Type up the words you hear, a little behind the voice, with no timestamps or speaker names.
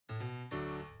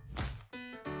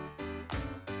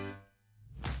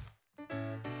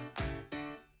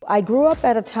I grew up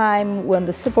at a time when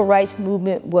the civil rights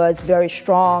movement was very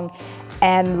strong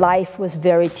and life was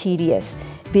very tedious.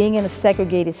 Being in a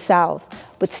segregated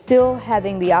South, but still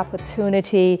having the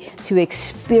opportunity to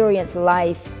experience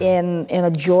life in a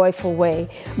joyful way.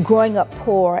 Growing up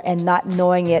poor and not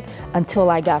knowing it until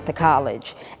I got to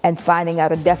college and finding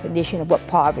out a definition of what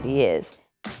poverty is.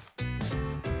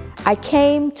 I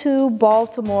came to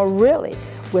Baltimore really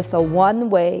with a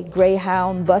one-way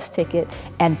Greyhound bus ticket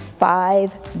and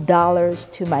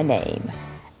 $5 to my name.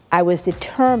 I was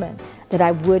determined that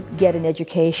I would get an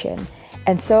education.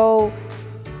 And so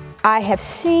I have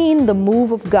seen the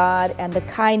move of God and the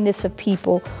kindness of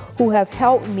people who have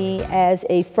helped me as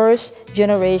a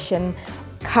first-generation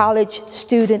college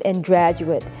student and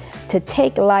graduate to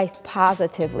take life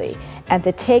positively and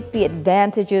to take the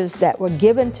advantages that were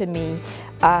given to me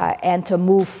and to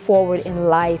move forward in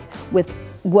life with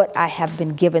what I have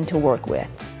been given to work with.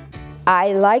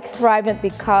 I like Thrivent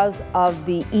because of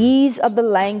the ease of the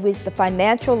language, the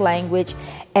financial language,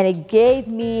 and it gave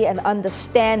me an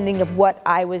understanding of what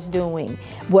I was doing,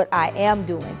 what I am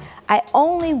doing. I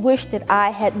only wish that I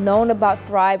had known about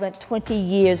Thrivent 20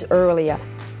 years earlier.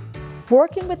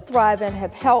 Working with Thrivent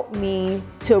have helped me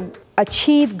to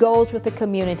achieve goals with the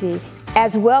community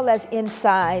as well as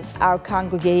inside our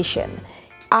congregation.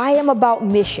 I am about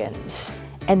missions.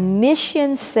 And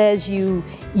mission says you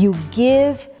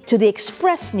give to the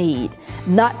express need,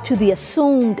 not to the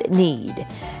assumed need.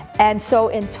 And so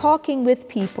in talking with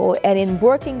people and in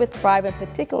working with Thrivent,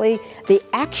 particularly the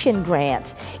action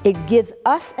grants, it gives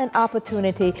us an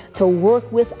opportunity to work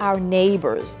with our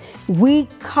neighbors. We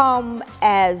come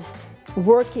as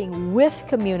working with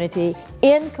community,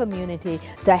 in community,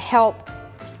 to help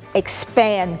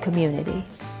expand community.